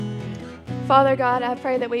Father God, I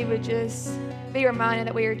pray that we would just be reminded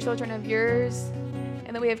that we are children of yours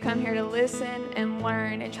and that we have come here to listen and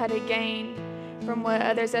learn and try to gain from what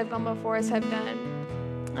others that have gone before us have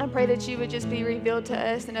done. I pray that you would just be revealed to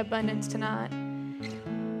us in abundance tonight and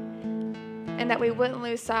that we wouldn't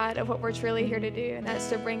lose sight of what we're truly here to do, and that's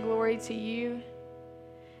to bring glory to you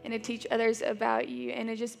and to teach others about you and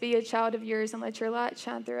to just be a child of yours and let your light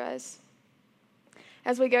shine through us.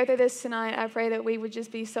 As we go through this tonight, I pray that we would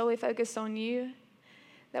just be solely focused on you,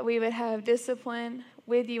 that we would have discipline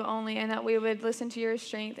with you only, and that we would listen to your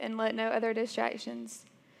strength and let no other distractions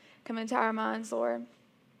come into our minds, Lord.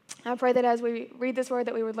 I pray that as we read this word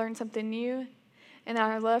that we would learn something new and that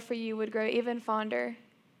our love for you would grow even fonder,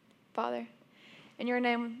 Father. In your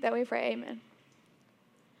name that we pray, amen.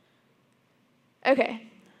 Okay,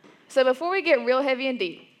 so before we get real heavy and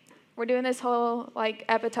deep, we're doing this whole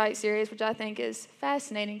appetite series, which I think is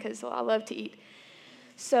fascinating because I love to eat.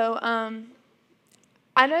 So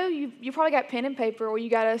I know you probably got pen and paper or you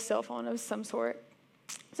got a cell phone of some sort.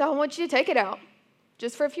 So I want you to take it out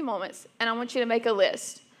just for a few moments, and I want you to make a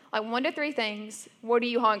list. 1 to 3 things, what are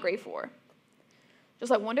you hungry for?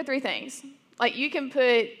 Just 1 to 3 things. You can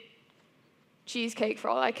put cheesecake for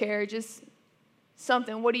all I care, just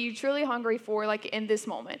something. What are you truly hungry for, in this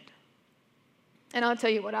moment? And I'll tell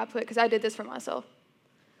you what I put, because I did this for myself.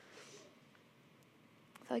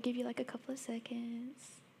 So I'll give you a couple of seconds.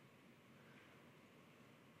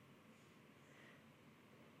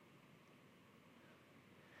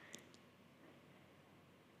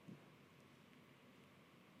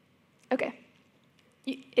 Okay.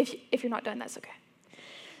 If you're not done, that's okay.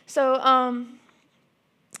 So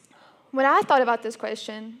when I thought about this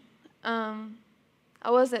question, I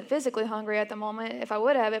wasn't physically hungry at the moment. If I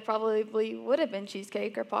would have, it probably would have been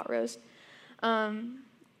cheesecake or pot roast.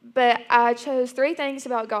 But I chose 3 things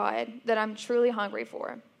about God that I'm truly hungry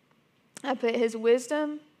for. I put his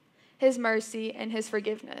wisdom, his mercy, and his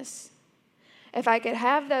forgiveness. If I could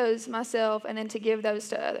have those myself and then to give those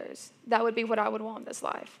to others, that would be what I would want in this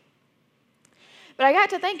life. But I got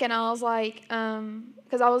to thinking, I was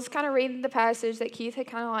because I was kind of reading the passage that Keith had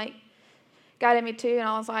kind of guided me to, and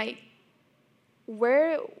I was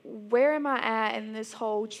where am I at in this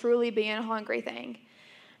whole truly being hungry thing?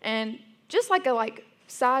 And just a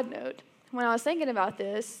side note, when I was thinking about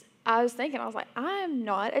this, I was I'm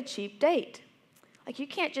not a cheap date. You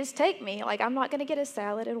can't just take me. I'm not going to get a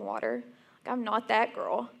salad and water. I'm not that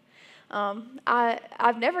girl.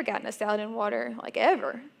 I've never gotten a salad and water,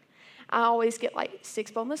 ever. I always get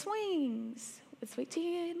 6 boneless wings with sweet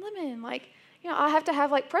tea and lemon. I have to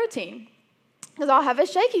have protein because I'll have a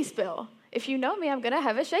shaky spell. If you know me, I'm going to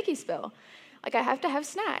have a shaky spell. I have to have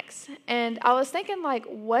snacks. And I was thinking,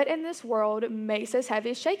 what in this world makes us have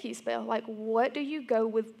a shaky spell? What do you go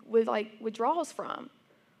with withdrawals from?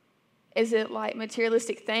 Is it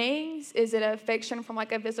materialistic things? Is it affection from a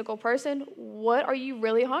physical person? What are you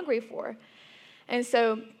really hungry for? And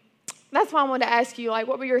so that's why I wanted to ask you,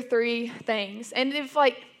 what were your 3 things? And if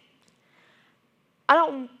I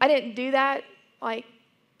didn't do that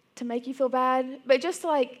to make you feel bad, but just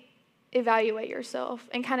to evaluate yourself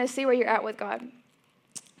and kind of see where you're at with God.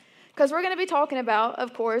 Because we're going to be talking about,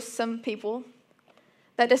 of course, some people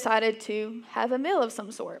that decided to have a meal of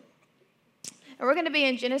some sort. And we're going to be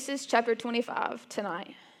in Genesis chapter 25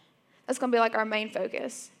 tonight. That's going to be our main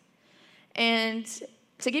focus. And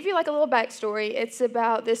to give you a little backstory, it's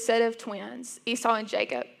about this set of twins, Esau and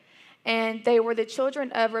Jacob. And they were the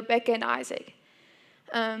children of Rebekah and Isaac.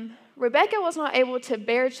 Rebekah was not able to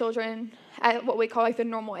bear children at what we call the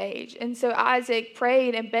normal age. And so Isaac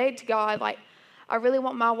prayed and begged God, I really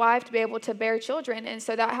want my wife to be able to bear children. And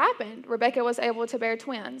so that happened. Rebekah was able to bear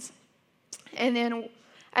twins. And then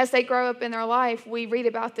as they grow up in their life, we read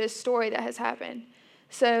about this story that has happened.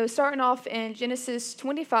 So starting off in Genesis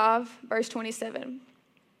 25, verse 27.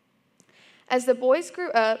 As the boys grew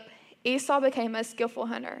up, Esau became a skillful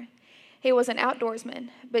hunter. He was an outdoorsman,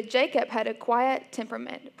 but Jacob had a quiet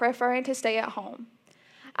temperament, preferring to stay at home.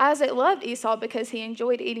 Isaac loved Esau because he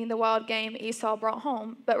enjoyed eating the wild game Esau brought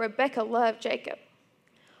home, but Rebekah loved Jacob.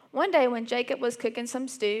 One day when Jacob was cooking some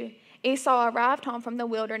stew, Esau arrived home from the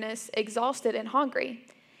wilderness, exhausted and hungry.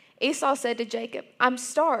 Esau said to Jacob, "I'm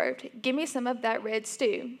starved. Give me some of that red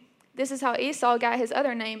stew." This is how Esau got his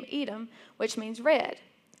other name, Edom, which means red.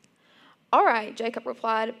 "All right," Jacob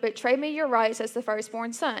replied, "but trade me your rights as the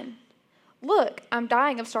firstborn son." "Look, I'm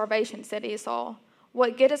dying of starvation," said Esau.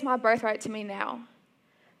 "What good is my birthright to me now?"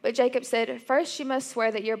 But Jacob said, "First you must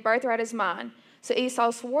swear that your birthright is mine." So Esau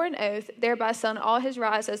swore an oath, thereby selling all his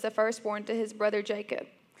rights as the firstborn to his brother Jacob.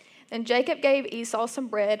 Then Jacob gave Esau some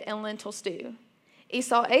bread and lentil stew.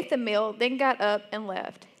 Esau ate the meal, then got up and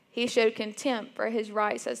left. He showed contempt for his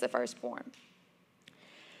rights as the firstborn.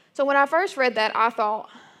 So when I first read that, I thought,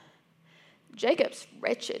 Jacob's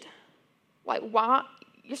wretched. Like, why?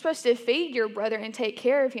 You're supposed to feed your brother and take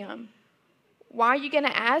care of him. Why are you going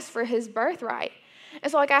to ask for his birthright?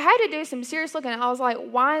 And so, I had to do some serious looking. I was like,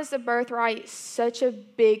 why is the birthright such a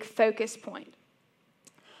big focus point?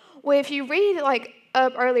 Well, if you read,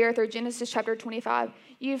 up earlier through Genesis chapter 25,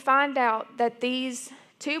 you find out that these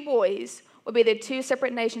two boys will be the two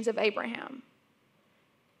separate nations of Abraham.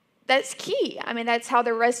 That's key. That's how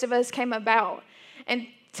the rest of us came about. And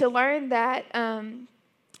to learn that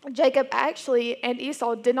Jacob actually and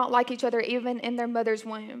Esau did not like each other even in their mother's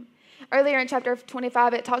womb. Earlier in chapter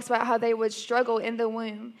 25, it talks about how they would struggle in the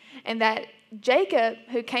womb, and that Jacob,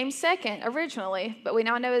 who came second originally, but we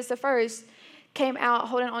now know is the first, came out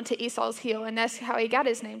holding on to Esau's heel, and that's how he got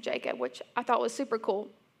his name Jacob, which I thought was super cool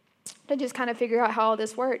to just kind of figure out how all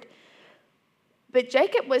this worked. But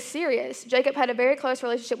Jacob was serious. Jacob had a very close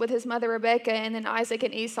relationship with his mother Rebekah, and then Isaac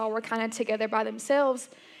and Esau were kind of together by themselves.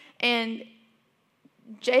 And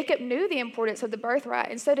Jacob knew the importance of the birthright,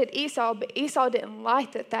 and so did Esau, but Esau didn't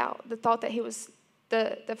like the thought that he was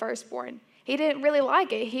the firstborn. He didn't really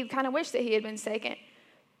like it. He kind of wished that he had been second.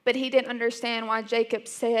 But he didn't understand why Jacob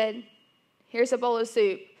said, here's a bowl of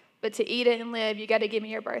soup, but to eat it and live, you got to give me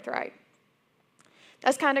your birthright.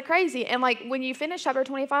 That's kind of crazy. And when you finish chapter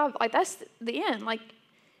 25, that's the end.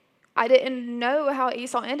 I didn't know how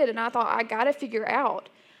Esau ended, and I thought, I got to figure out.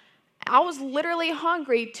 I was literally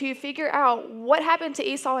hungry to figure out what happened to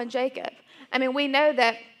Esau and Jacob. We know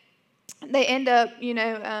that they end up,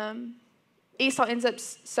 Esau ends up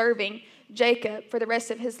serving Jacob for the rest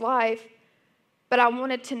of his life. But I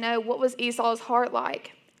wanted to know, what was Esau's heart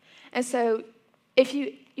like? And so if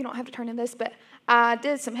you don't have to turn in this, but I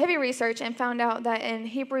did some heavy research and found out that in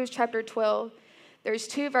Hebrews chapter 12, there's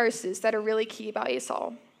two verses that are really key about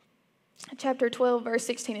Esau. Chapter 12, verse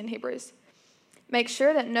 16 in Hebrews. Make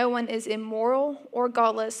sure that no one is immoral or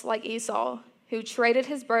godless like Esau, who traded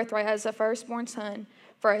his birthright as a firstborn son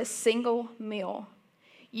for a single meal.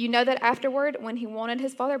 You know that afterward, when he wanted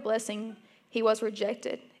his father's blessing, he was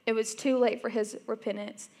rejected. It was too late for his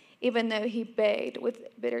repentance, even though he begged with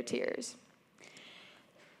bitter tears.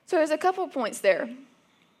 So there's a couple points there.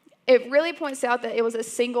 It really points out that it was a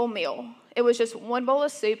single meal. It was just one bowl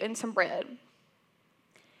of soup and some bread.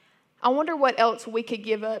 I wonder what else we could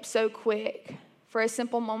give up so quick for a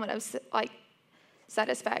simple moment of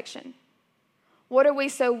satisfaction. What are we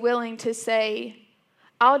so willing to say,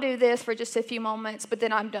 I'll do this for just a few moments, but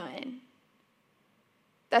then I'm done?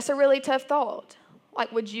 That's a really tough thought.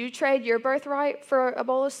 Would you trade your birthright for a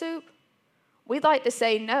bowl of soup? We'd like to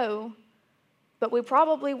say no, but we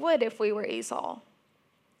probably would if we were Esau.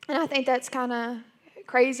 And I think that's kind of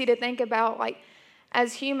crazy to think about.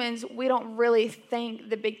 As humans, we don't really think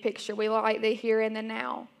the big picture. We like the here and the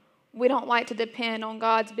now. We don't like to depend on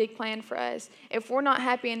God's big plan for us. If we're not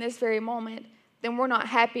happy in this very moment, then we're not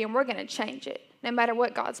happy, and we're going to change it, no matter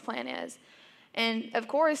what God's plan is. And, of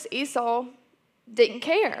course, Esau didn't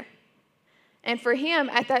care. And for him,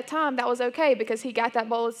 at that time, that was okay because he got that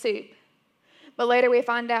bowl of soup. But later we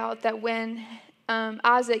find out that when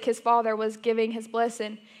Isaac, his father, was giving his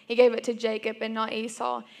blessing, he gave it to Jacob and not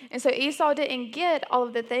Esau. And so Esau didn't get all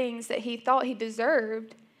of the things that he thought he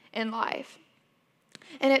deserved in life.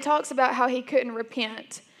 And it talks about how he couldn't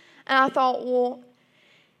repent. And I thought, well,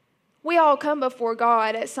 we all come before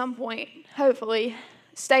God at some point, hopefully,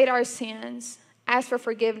 state our sins, ask for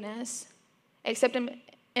forgiveness, accept him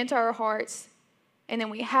into our hearts, and then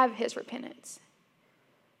we have his repentance.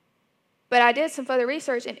 But I did some further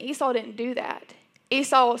research, and Esau didn't do that.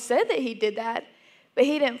 Esau said that he did that, but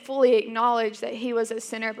he didn't fully acknowledge that he was a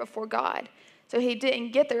sinner before God. So he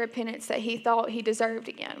didn't get the repentance that he thought he deserved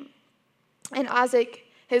again. And Isaac,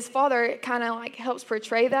 his father, kind of helps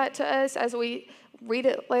portray that to us as we read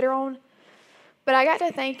it later on. But I got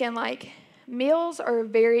to thinking, meals are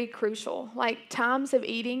very crucial. Times of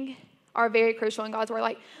eating are very crucial in God's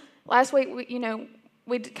word. Last week,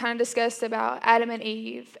 we kind of discussed about Adam and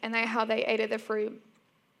Eve and how they ate of the fruit.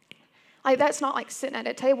 That's not sitting at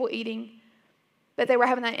a table eating, but they were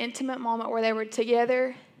having that intimate moment where they were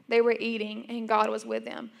together, they were eating, and God was with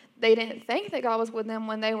them. They didn't think that God was with them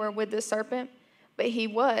when they were with the serpent, but he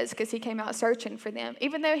was, because he came out searching for them.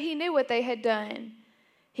 Even though he knew what they had done,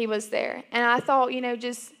 he was there. And I thought,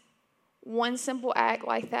 just one simple act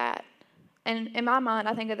like that. And in my mind,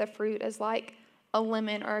 I think of the fruit as a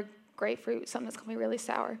lemon or a grapefruit, something that's going to be really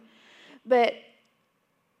sour. But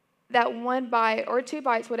that one bite or two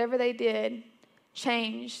bites, whatever they did,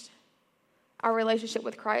 changed our relationship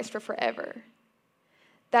with Christ for forever.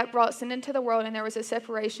 that brought sin into the world, and there was a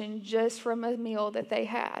separation just from a meal that they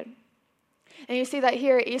had. And you see that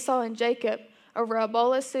here, Esau and Jacob, over a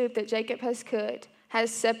bowl of soup that Jacob has cooked,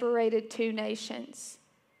 has separated two nations.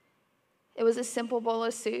 It was a simple bowl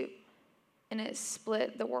of soup, and it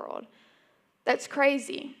split the world. That's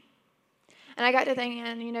crazy. And I got to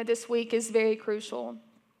thinking, this week is very crucial.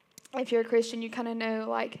 If you're a Christian, you kind of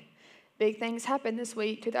know, big things happened this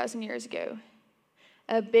week 2,000 years ago.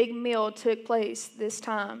 A big meal took place this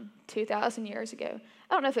time 2,000 years ago.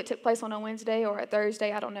 I don't know if it took place on a Wednesday or a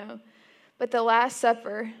Thursday, I don't know. But the Last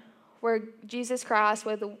Supper, where Jesus Christ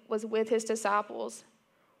was with his disciples,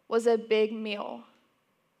 was a big meal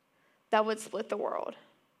that would split the world.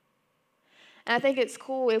 And I think it's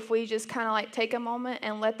cool if we just kind of take a moment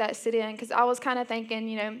and let that sit in. Because I was kind of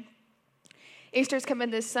thinking, Easter's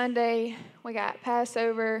coming this Sunday. We got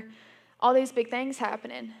Passover. All these big things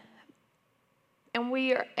happening. And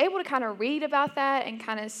we are able to kind of read about that and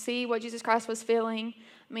kind of see what Jesus Christ was feeling.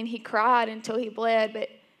 I mean, he cried until he bled. But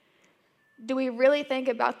do we really think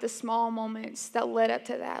about the small moments that led up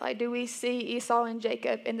to that? Do we see Esau and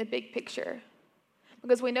Jacob in the big picture?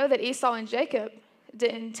 Because we know that Esau and Jacob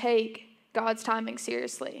didn't take God's timing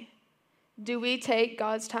seriously. Do we take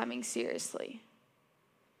God's timing seriously?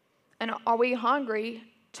 And are we hungry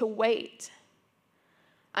to wait?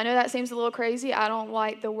 I know that seems a little crazy. I don't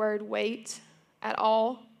like the word wait at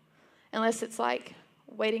all, unless it's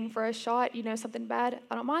waiting for a shot, something bad.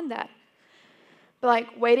 I don't mind that.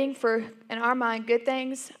 But waiting for, in our mind, good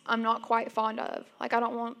things, I'm not quite fond of. I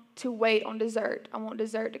don't want to wait on dessert. I want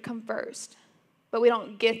dessert to come first. But we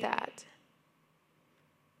don't get that.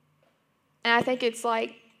 And I think it's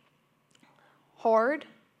hard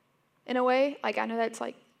in a way. I know that's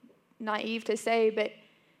naive to say, but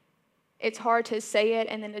it's hard to say it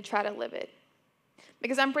and then to try to live it.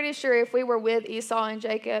 Because I'm pretty sure if we were with Esau and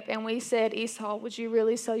Jacob and we said, Esau, would you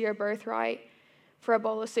really sell your birthright for a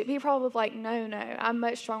bowl of soup? He probably was no, I'm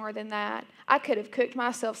much stronger than that. I could have cooked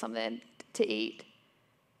myself something to eat.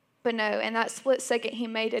 But no, in that split second, he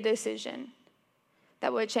made a decision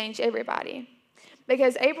that would change everybody.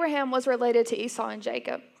 Because Abraham was related to Esau and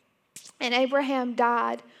Jacob. And Abraham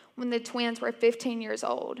died when the twins were 15 years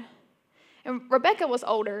old. And Rebekah was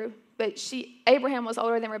older, but Abraham was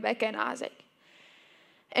older than Rebekah and Isaac.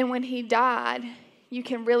 And when he died, you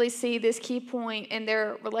can really see this key point in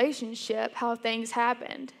their relationship, how things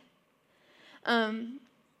happened. When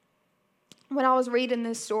I was reading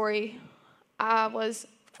this story, I was,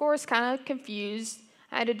 of course, kind of confused.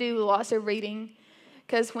 I had to do lots of reading.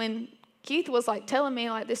 Because when Keith was telling me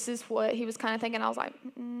this is what he was kind of thinking, I was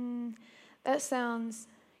that sounds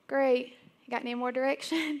great. You got any more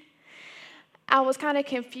direction? I was kind of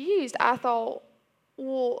confused. I thought,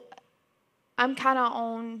 well, I'm kind of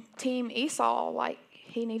on Team Esau,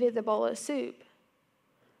 he needed the bowl of soup.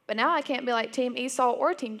 But now I can't be Team Esau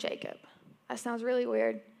or Team Jacob. That sounds really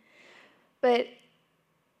weird. But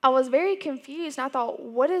I was very confused, and I thought,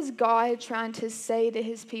 what is God trying to say to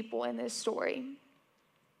his people in this story?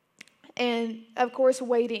 And, of course,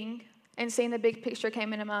 waiting and seeing the big picture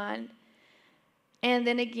came into mind. And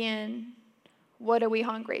then again, what are we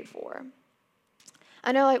hungry for?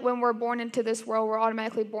 I know when we're born into this world, we're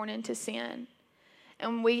automatically born into sin.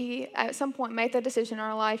 And we, at some point, make the decision in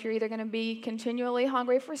our life, you're either going to be continually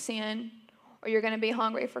hungry for sin or you're going to be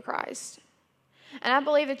hungry for Christ. And I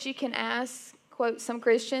believe that you can ask, quote, some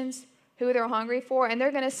Christians who they're hungry for, and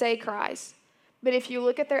they're going to say Christ. But if you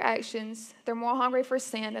look at their actions, they're more hungry for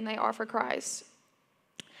sin than they are for Christ.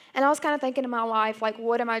 And I was kind of thinking in my life,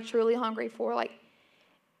 what am I truly hungry for?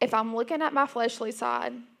 If I'm looking at my fleshly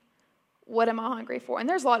side, what am I hungry for? And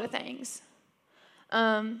there's a lot of things.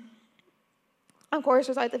 Of course,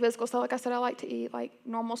 there's the physical stuff. Like I said, I like to eat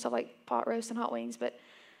normal stuff like pot roast and hot wings. But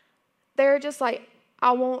they're just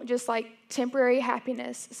I want just temporary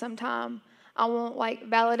happiness sometime. I want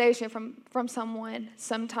validation from someone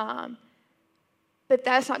sometime. But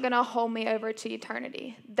that's not going to hold me over to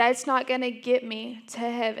eternity. That's not going to get me to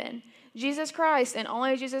heaven. Jesus Christ and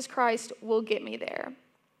only Jesus Christ will get me there.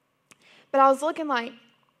 But I was looking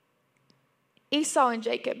Esau and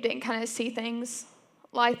Jacob didn't kind of see things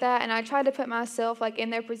like that. And I tried to put myself in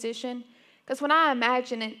their position. Because when I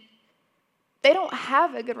imagine it, they don't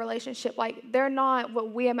have a good relationship. They're not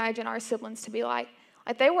what we imagine our siblings to be like.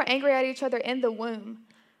 They were angry at each other in the womb.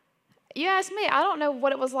 You ask me, I don't know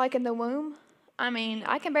what it was like in the womb. I mean,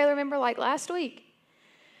 I can barely remember last week.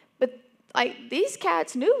 But these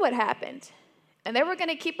cats knew what happened. And they were going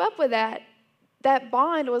to keep up with that. That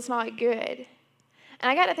bond was not good. And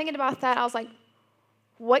I got to thinking about that. I was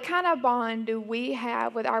what kind of bond do we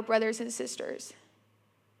have with our brothers and sisters?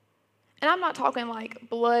 And I'm not talking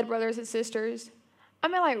blood brothers and sisters. I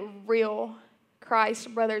mean like real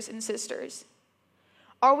Christ brothers and sisters?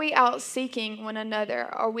 Are we out seeking one another?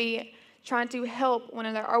 Are we trying to help one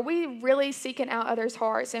another? Are we really seeking out others'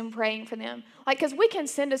 hearts and praying for them? Like, because we can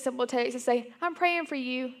send a simple text and say, I'm praying for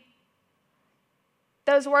you.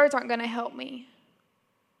 Those words aren't going to help me.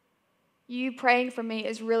 You praying for me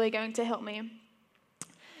is really going to help me.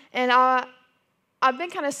 And I've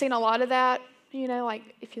been kind of seeing a lot of that,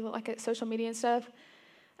 like if you look like at social media and stuff,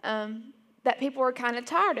 that people are kind of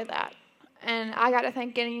tired of that. And I got to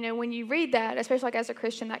thinking, when you read that, especially like as a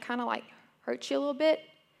Christian, that kind of like hurts you a little bit.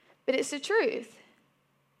 But it's the truth.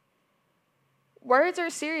 Words are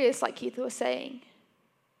serious, like Keith was saying.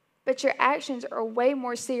 But your actions are way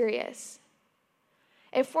more serious.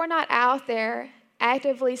 If we're not out there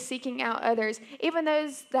actively seeking out others, even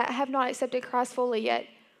those that have not accepted Christ fully yet,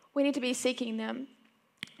 we need to be seeking them.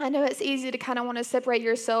 I know it's easy to kind of want to separate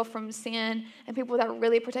yourself from sin and people that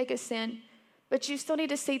really partake of sin. But you still need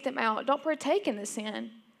to seek them out. Don't partake in the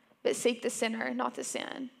sin, but seek the sinner, not the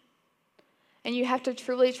sin. And you have to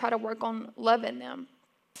truly try to work on loving them.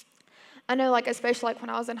 I know, like, especially like when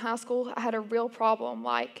I was in high school, I had a real problem,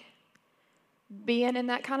 like, being in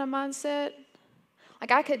that kind of mindset.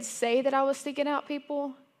 Like, I could say that I was seeking out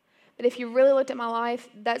people, but if you really looked at my life,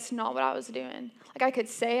 that's not what I was doing. Like, I could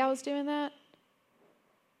say I was doing that,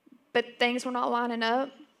 but things were not lining up.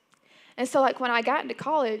 And so, like, when I got into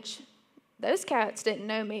college, those cats didn't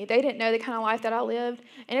know me. They didn't know the kind of life that I lived.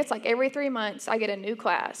 And it's like every 3 months, I get a new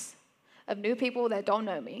class of new people that don't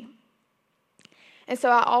know me. And so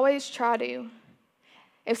I always try to,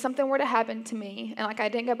 if something were to happen to me and like I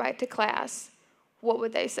didn't go back to class, what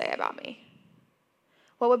would they say about me?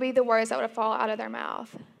 What would be the words that would fall out of their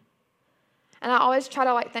mouth? And I always try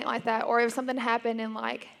to like think like that. Or if something happened and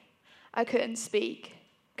like I couldn't speak,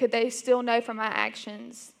 could they still know from my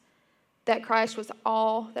actions that Christ was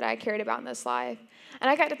all that I cared about in this life? And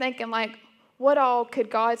I got to thinking, like, what all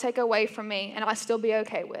could God take away from me and I'd still be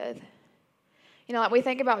okay with? Like we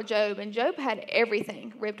think about Job, and Job had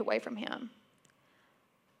everything ripped away from him.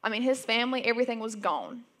 I mean, his family, everything was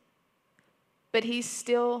gone. But he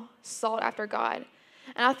still sought after God.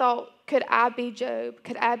 And I thought, could I be Job?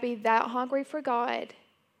 Could I be that hungry for God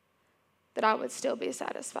that I would still be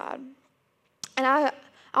satisfied? And I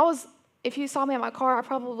was, if you saw me in my car, I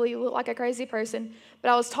probably looked like a crazy person.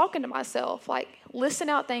 But I was talking to myself, like, listen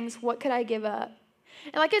out things, what could I give up?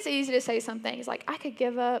 And, like, it's easy to say some things, like, I could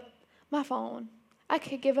give up my phone. I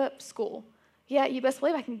could give up school. Yeah, you best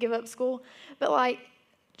believe I can give up school. But, like,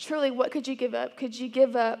 truly, what could you give up? Could you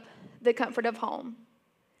give up the comfort of home?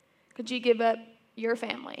 Could you give up your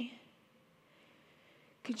family?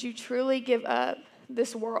 Could you truly give up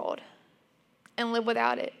this world and live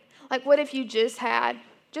without it? Like, what if you just had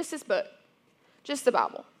just this book, just the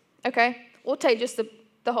Bible, okay? We'll take just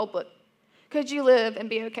the whole book. Could you live and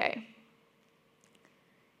be okay?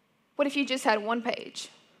 What if you just had one page?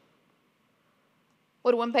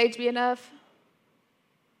 Would one page be enough?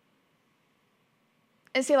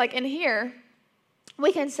 And see, like in here,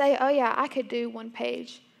 we can say, oh yeah, I could do one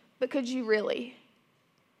page, but could you really?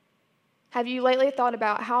 Have you lately thought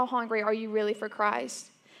about how hungry are you really for Christ?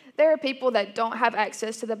 There are people that don't have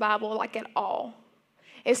access to the Bible like at all.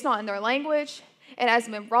 It's not in their language. It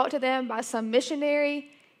hasn't been brought to them by some missionary.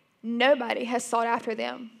 Nobody has sought after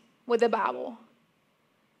them with the Bible.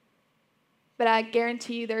 But I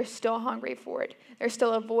guarantee you they're still hungry for it. There's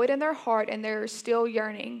still a void in their heart, and they're still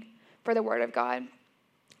yearning for the Word of God.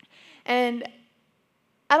 And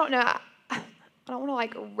I don't know, I don't want to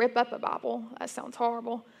like rip up a Bible. That sounds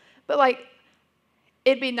horrible. But like,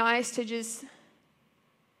 it'd be nice to just,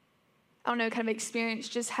 I don't know, kind of experience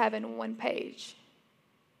just having one page.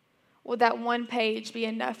 Would that one page be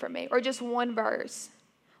enough for me? Or just one verse?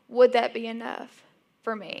 Would that be enough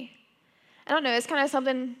for me? I don't know, it's kind of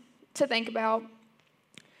something to think about.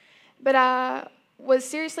 But I was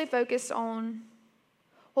seriously focused on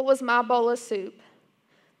what was my bowl of soup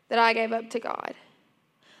that I gave up to God.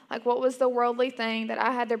 Like, what was the worldly thing that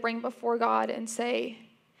I had to bring before God and say,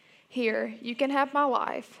 here, you can have my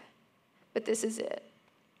life, but this is it.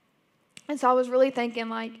 And so I was really thinking,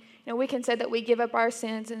 like, we can say that we give up our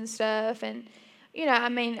sins and stuff. And,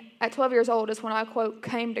 at 12 years old is when I, quote,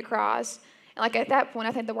 came to Christ. And, like, at that point,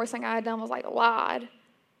 I think the worst thing I had done was, like, lied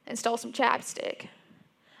and stole some chapstick.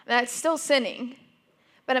 That's still sinning.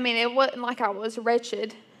 But, it wasn't like I was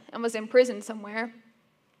wretched and was in prison somewhere.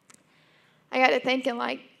 I got to thinking,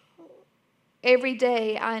 like, every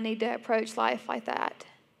day I need to approach life like that.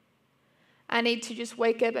 I need to just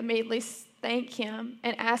wake up immediately, thank Him,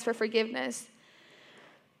 and ask for forgiveness.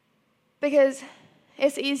 Because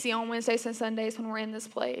it's easy on Wednesdays and Sundays when we're in this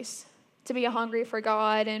place to be hungry for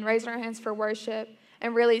God and raising our hands for worship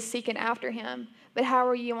and really seeking after him. But how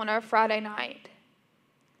are you on a Friday night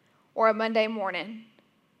or a Monday morning?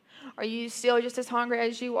 Are you still just as hungry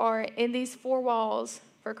as you are in these four walls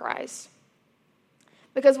for Christ?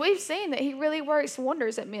 Because we've seen that he really works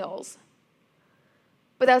wonders at meals.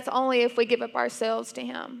 But that's only if we give up ourselves to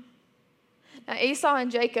him. Now, Esau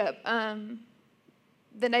and Jacob,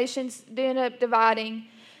 the nations do end up dividing,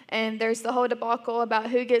 and there's the whole debacle about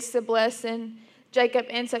who gets the blessing. Jacob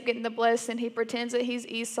ends up getting the blessing. He pretends that he's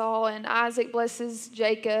Esau, and Isaac blesses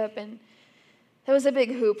Jacob, and it was a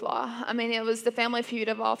big hoopla. I mean, it was the family feud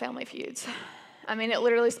of all family feuds. I mean, it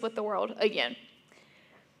literally split the world again.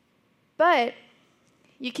 But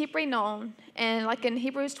you keep reading on, and like in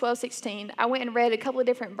Hebrews 12:16, I went and read a couple of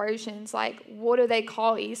different versions, like what do they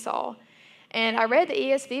call Esau? And I read the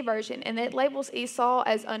ESV version, and it labels Esau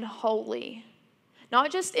as unholy.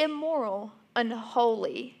 Not just immoral,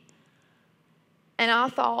 unholy. And I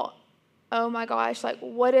thought, oh my gosh, like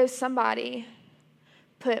what if somebody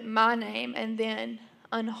put my name and then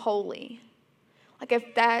unholy? Like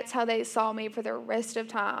if that's how they saw me for the rest of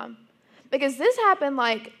time. Because this happened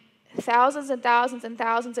like thousands and thousands and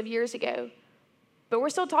thousands of years ago. But we're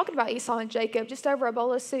still talking about Esau and Jacob just over a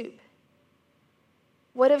bowl of soup.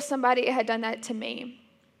 What if somebody had done that to me?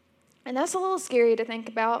 And that's a little scary to think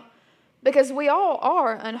about because we all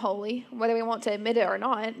are unholy, whether we want to admit it or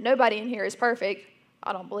not. Nobody in here is perfect.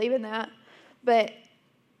 I don't believe in that. But,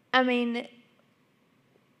 I mean,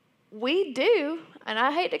 we do, and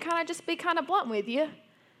I hate to kind of just be kind of blunt with you,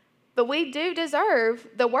 but we do deserve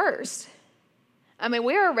the worst. I mean,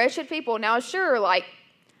 we are wretched people. Now, sure, like,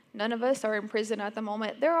 none of us are in prison at the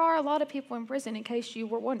moment. There are a lot of people in prison, in case you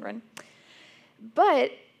were wondering.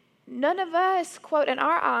 But none of us, quote, in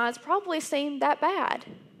our eyes, probably seem that bad.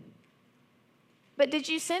 But did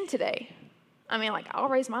you sin today? I mean, like, I'll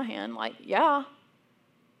raise my hand, like, yeah.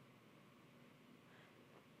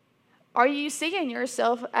 Are you seeing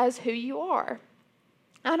yourself as who you are?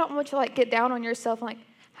 I don't want you to, like, get down on yourself and, like,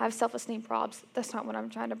 have self-esteem problems. That's not what I'm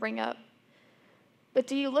trying to bring up. But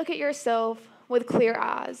do you look at yourself with clear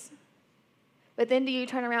eyes? But then do you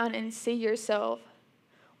turn around and see yourself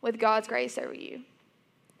with God's grace over you?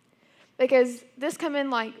 Because this coming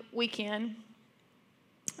like weekend,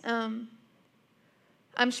 I'm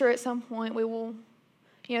sure at some point we will,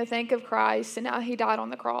 think of Christ and how he died on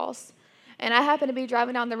the cross. And I happened to be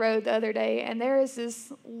driving down the road the other day, and there is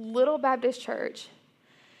this little Baptist church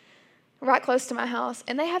right close to my house,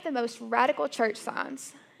 and they have the most radical church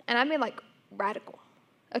signs. And I mean like radical,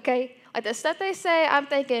 okay? Like the stuff they say, I'm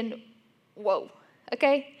thinking, whoa.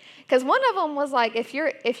 Okay? Because one of them was like, if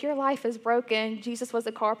your life is broken, Jesus was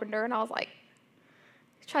a carpenter. And I was like,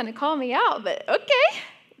 he's trying to call me out, but okay,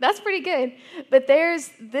 that's pretty good. But there's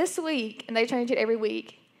this week, and they change it every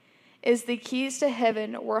week, is the keys to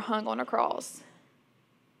heaven were hung on a cross.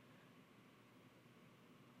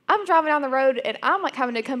 I'm driving down the road, and I'm like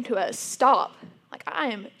having to come to a stop. Like I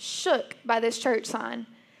am shook by this church sign.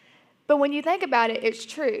 But when you think about it, it's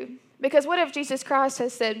true. Because what if Jesus Christ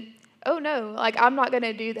has said, oh no, like I'm not going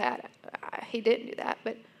to do that. He didn't do that.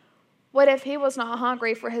 But what if he was not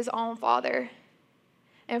hungry for his own Father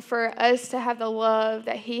and for us to have the love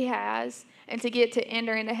that he has and to get to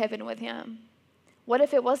enter into heaven with him? What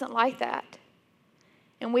if it wasn't like that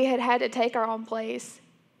and we had to take our own place?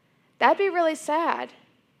 That'd be really sad.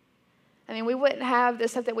 I mean, we wouldn't have the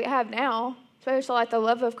stuff that we have now, especially like the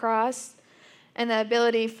love of Christ and the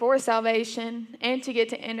ability for salvation and to get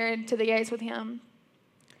to enter into the gates with him.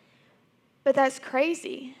 But that's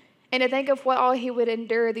crazy. And to think of what all he would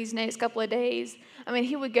endure these next couple of days. I mean,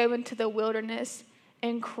 he would go into the wilderness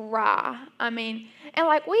and cry. I mean, and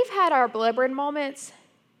like we've had our blubbering moments,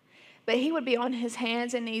 but he would be on his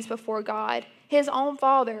hands and knees before God, his own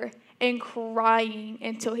Father, and crying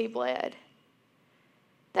until he bled.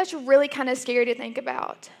 That's really kind of scary to think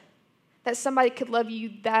about, that somebody could love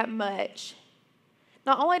you that much.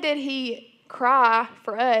 Not only did he cry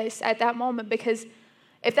for us at that moment, because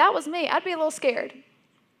if that was me, I'd be a little scared.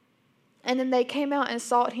 And then they came out and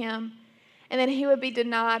sought him, and then he would be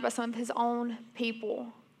denied by some of his own people.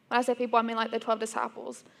 When I say people, I mean like the 12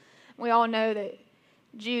 disciples. We all know that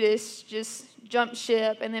Judas just jumped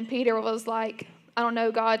ship, and then Peter was like, I don't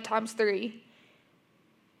know, God times 3.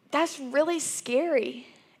 That's really scary.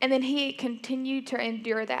 And then he continued to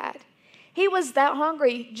endure that. He was that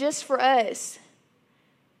hungry just for us.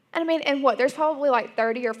 And I mean, and what, there's probably like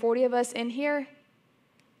 30 or 40 of us in here.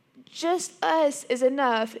 Just us is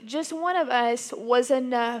enough. Just one of us was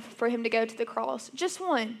enough for him to go to the cross. Just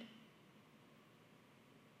one.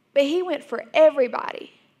 But he went for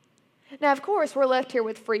everybody. Now, of course, we're left here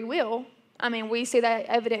with free will. I mean, we see that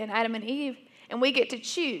evident in Adam and Eve, and we get to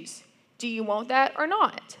choose. Do you want that or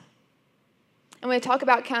not? And when we talk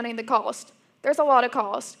about counting the cost, there's a lot of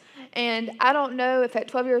cost. And I don't know if at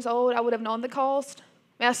 12 years old I would have known the cost.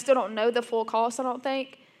 I mean, I still don't know the full cost, I don't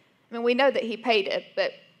think. I mean, we know that he paid it,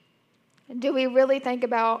 but do we really think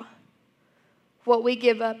about what we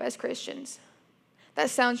give up as Christians?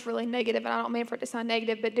 That sounds really negative, and I don't mean for it to sound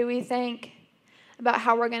negative, but do we think about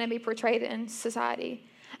how we're going to be portrayed in society?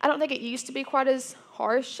 I don't think it used to be quite as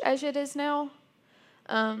harsh as it is now.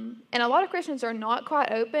 And a lot of Christians are not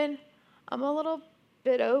quite open. I'm a little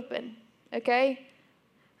bit open, okay?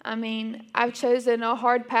 I mean, I've chosen a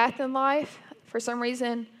hard path in life. For some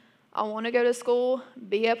reason, I want to go to school,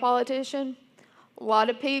 be a politician. A lot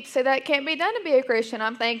of people say that can't be done to be a Christian.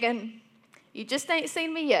 I'm thinking, you just ain't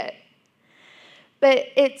seen me yet. But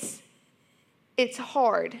it's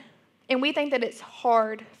hard. And we think that it's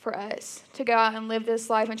hard for us to go out and live this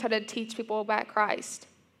life and try to teach people about Christ.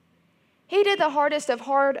 He did the hardest of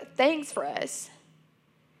hard things for us.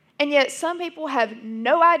 And yet some people have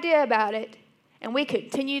no idea about it, and we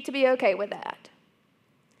continue to be okay with that.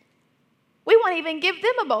 We won't even give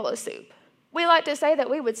them a bowl of soup. We like to say that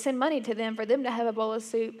we would send money to them for them to have a bowl of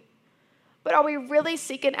soup. But are we really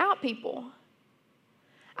seeking out people?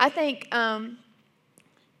 I think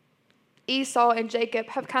Esau and Jacob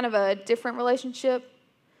have kind of a different relationship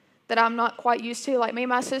that I'm not quite used to. Like me and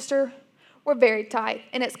my sister, we're very tight.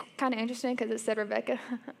 And it's kind of interesting because it said Rebecca.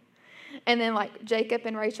 And then like Jacob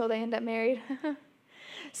and Rachel, they end up married.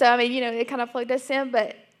 So, I mean, it kind of plugged us in.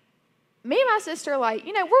 But me and my sister, like,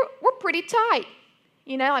 we're pretty tight.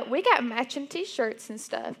 Like we got matching T-shirts and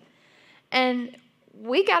stuff. And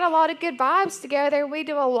we got a lot of good vibes together. We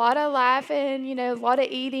do a lot of laughing, a lot of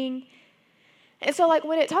eating. And so, like,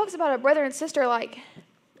 when it talks about a brother and sister, like,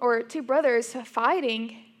 or two brothers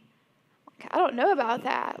fighting, I don't know about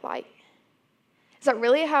that. Like, is that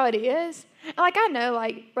really how it is? And, like, I know,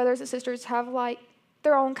 like, brothers and sisters have, like,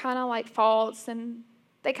 their own kind of, like, faults, and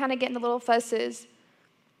they kind of get into little fusses.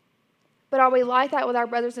 But are we like that with our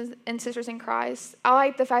brothers and sisters in Christ? I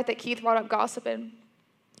like the fact that Keith brought up gossiping,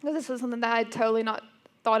 because this was something that I had totally not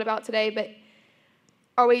thought about today, but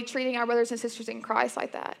are we treating our brothers and sisters in Christ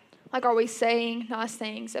like that? Like, are we saying nice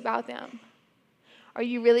things about them? Are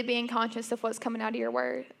you really being conscious of what's coming out of your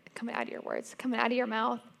coming out of your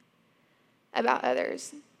mouth about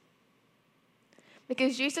others?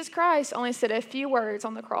 Because Jesus Christ only said a few words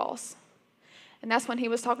on the cross, and that's when he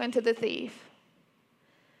was talking to the thief.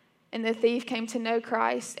 And the thief came to know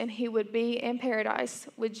Christ, and he would be in paradise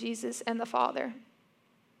with Jesus and the Father.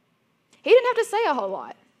 He didn't have to say a whole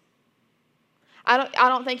lot. I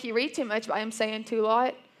don't think you read too much by him saying too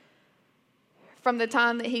lot. From the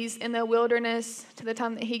time that he's in the wilderness to the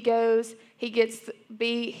time that he goes, he gets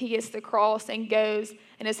the cross and goes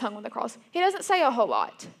and is hung on the cross. He doesn't say a whole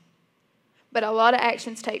lot, but a lot of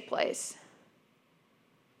actions take place.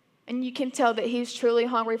 And you can tell that he's truly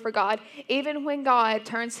hungry for God. Even when God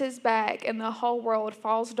turns his back and the whole world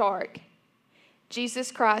falls dark,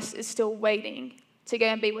 Jesus Christ is still waiting to go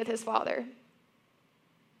and be with his Father.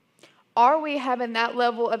 Are we having that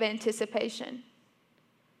level of anticipation?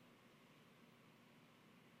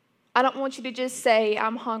 I don't want you to just say,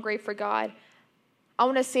 I'm hungry for God. I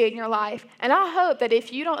want to see it in your life. And I hope that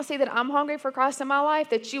if you don't see that I'm hungry for Christ in my life,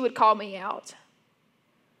 that you would call me out.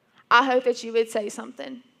 I hope that you would say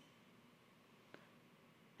something.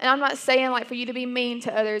 And I'm not saying like for you to be mean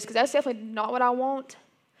to others, because that's definitely not what I want.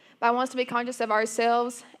 But I want us to be conscious of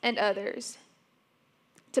ourselves and others,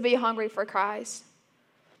 to be hungry for Christ.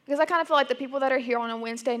 Because I kind of feel like the people that are here on a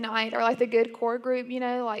Wednesday night are like the good core group,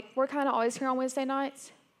 like we're kind of always here on Wednesday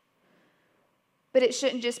nights. But it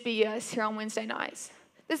shouldn't just be us here on Wednesday nights.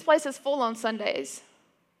 This place is full on Sundays.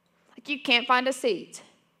 Like you can't find a seat.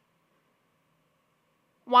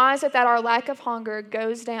 Why is it that our lack of hunger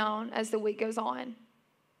goes down as the week goes on?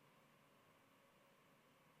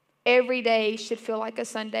 Every day should feel like a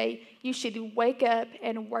Sunday. You should wake up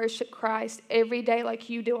and worship Christ every day like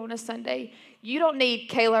you do on a Sunday. You don't need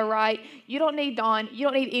Kayla Wright. You don't need Dawn. You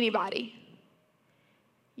don't need anybody.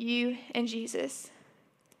 You and Jesus.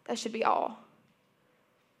 That should be all.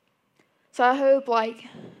 So I hope,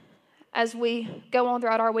 as we go on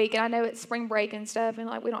throughout our week, and I know it's spring break and stuff, and,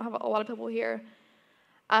 we don't have a lot of people here,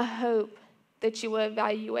 I hope that you will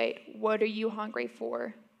evaluate, what are you hungry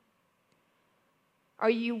for? Are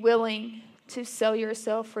you willing to sell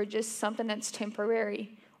yourself for just something that's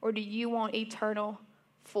temporary, or do you want eternal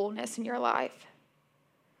fullness in your life?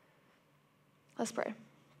 Let's pray.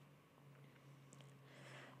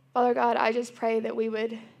 Father God, I just pray that we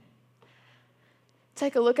would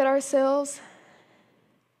take a look at ourselves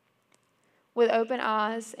with open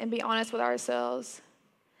eyes and be honest with ourselves,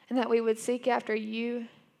 and that we would seek after you,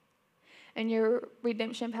 and your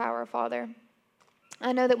redemption power, Father.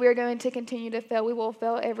 I know that we're going to continue to fail. We will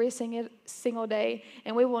fail every single day,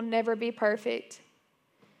 and we will never be perfect.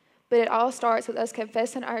 But it all starts with us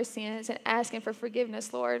confessing our sins and asking for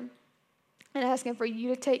forgiveness, Lord, and asking for you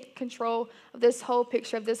to take control of this whole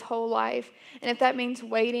picture, of this whole life. And if that means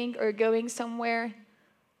waiting or going somewhere,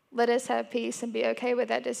 let us have peace and be okay with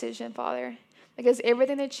that decision, Father. Because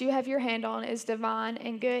everything that you have your hand on is divine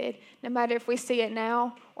and good. No matter if we see it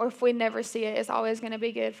now or if we never see it, it's always going to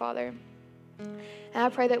be good, Father. And I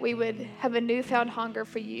pray that we would have a newfound hunger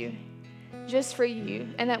for you, just for you,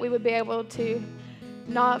 and that we would be able to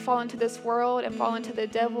not fall into this world and fall into the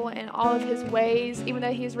devil and all of his ways, even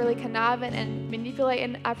though he's really conniving and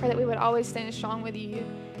manipulating. I pray that we would always stand strong with you,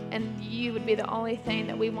 and you would be the only thing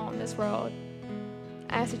that we want in this world.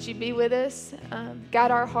 I ask that you be with us,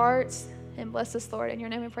 guide our hearts, and bless us, Lord. In your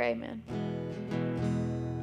name we pray, amen.